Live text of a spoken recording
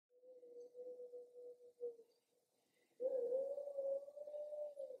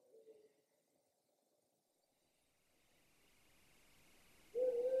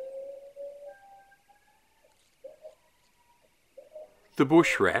The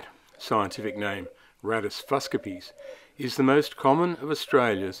bush rat, scientific name Rattus fuscipes, is the most common of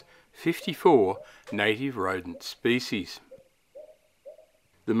Australia's 54 native rodent species.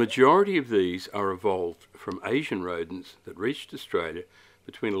 The majority of these are evolved from Asian rodents that reached Australia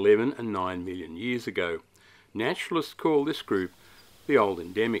between 11 and 9 million years ago. Naturalists call this group the old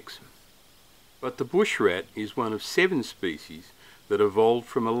endemics. But the bush rat is one of 7 species that evolved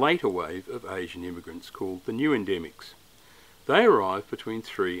from a later wave of Asian immigrants called the new endemics. They arrived between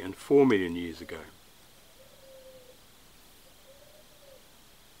 3 and 4 million years ago.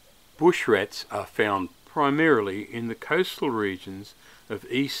 Bush rats are found primarily in the coastal regions of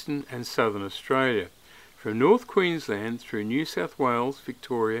eastern and southern Australia, from North Queensland through New South Wales,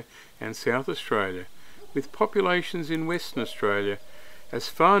 Victoria and South Australia, with populations in Western Australia as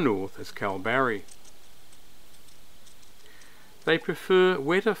far north as Kalbarri. They prefer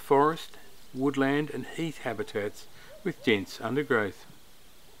wetter forest, woodland and heath habitats with dense undergrowth.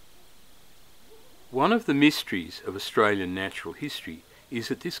 One of the mysteries of Australian natural history is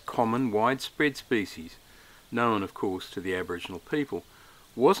that this common widespread species, known of course to the Aboriginal people,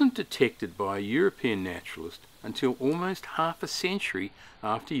 wasn't detected by a European naturalist until almost half a century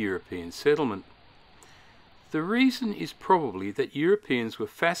after European settlement. The reason is probably that Europeans were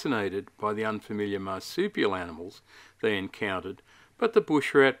fascinated by the unfamiliar marsupial animals they encountered, but the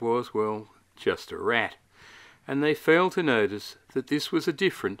bush rat was, well, just a rat, and they failed to notice that this was a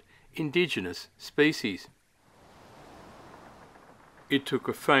different, indigenous species. It took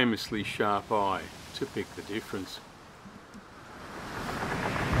a famously sharp eye to pick the difference.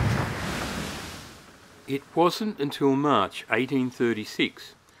 It wasn't until March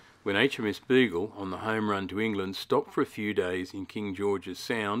 1836, when HMS Beagle, on the home run to England, stopped for a few days in King George's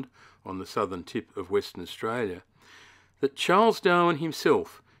Sound on the southern tip of Western Australia, that Charles Darwin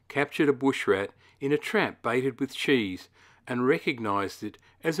himself captured a bush rat in a trap baited with cheese and recognised it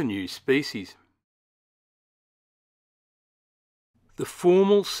as a new species. The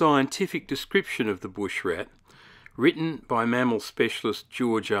formal scientific description of the bush rat, written by mammal specialist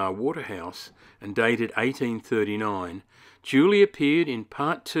George R. Waterhouse and dated 1839, duly appeared in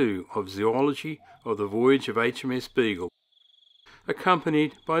Part 2 of Zoology of the Voyage of HMS Beagle,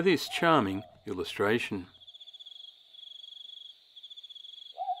 accompanied by this charming illustration.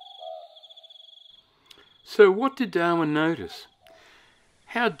 So what did Darwin notice?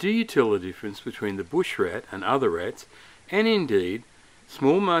 How do you tell the difference between the bush rat and other rats, and indeed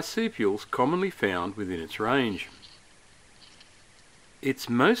small marsupials commonly found within its range? It's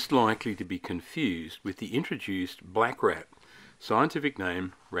most likely to be confused with the introduced black rat, scientific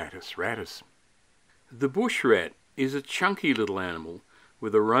name Rattus rattus. The bush rat is a chunky little animal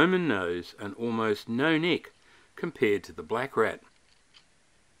with a Roman nose and almost no neck compared to the black rat.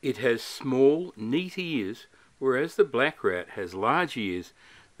 It has small, neat ears, whereas the black rat has large ears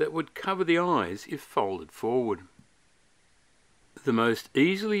that would cover the eyes if folded forward. The most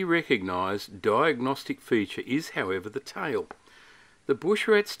easily recognised diagnostic feature is, however, the tail. The bush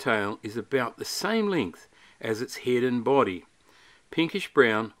rat's tail is about the same length as its head and body, pinkish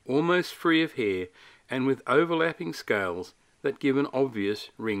brown, almost free of hair, and with overlapping scales that give an obvious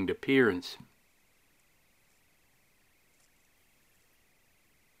ringed appearance.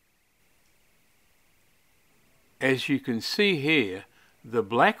 As you can see here, the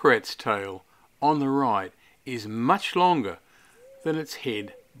black rat's tail on the right is much longer than its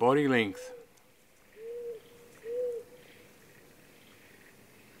head body length.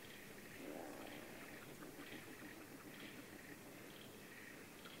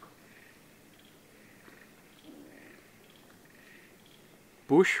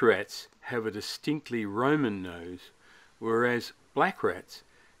 Bush rats have a distinctly Roman nose, whereas black rats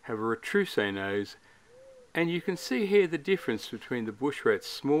have a retroussé nose, and you can see here the difference between the bush rat's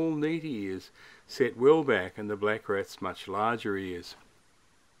small neat ears set well back and the black rat's much larger ears.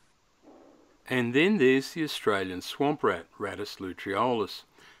 And then there's the Australian swamp rat, Rattus luteolus,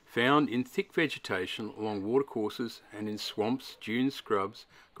 found in thick vegetation along watercourses and in swamps, dune scrubs,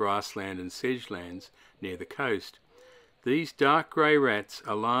 grassland and sedgelands near the coast. These dark grey rats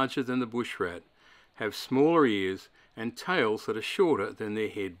are larger than the bush rat, have smaller ears and tails that are shorter than their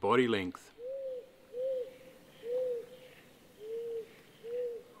head body length.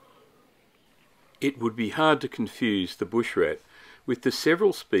 It would be hard to confuse the bush rat with the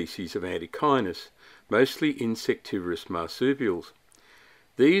several species of Antechinus, mostly insectivorous marsupials.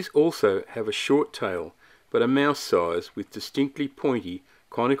 These also have a short tail, but a mouse size with distinctly pointy,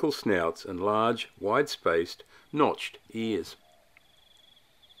 conical snouts and large, wide-spaced, notched ears.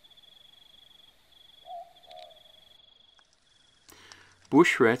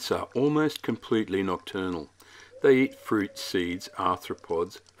 Bush rats are almost completely nocturnal. They eat fruits, seeds,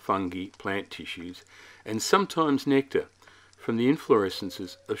 arthropods, fungi, plant tissues, and sometimes nectar from the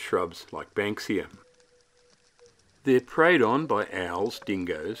inflorescences of shrubs like Banksia. They're preyed on by owls,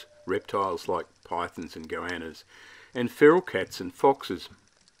 dingoes, reptiles like pythons and goannas, and feral cats and foxes.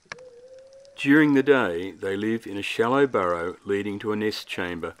 During the day, they live in a shallow burrow leading to a nest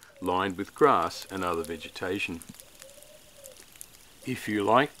chamber lined with grass and other vegetation. If you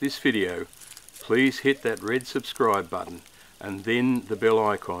like this video, please hit that red subscribe button and then the bell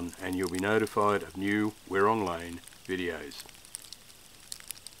icon, and you'll be notified of new Werrong Lane videos.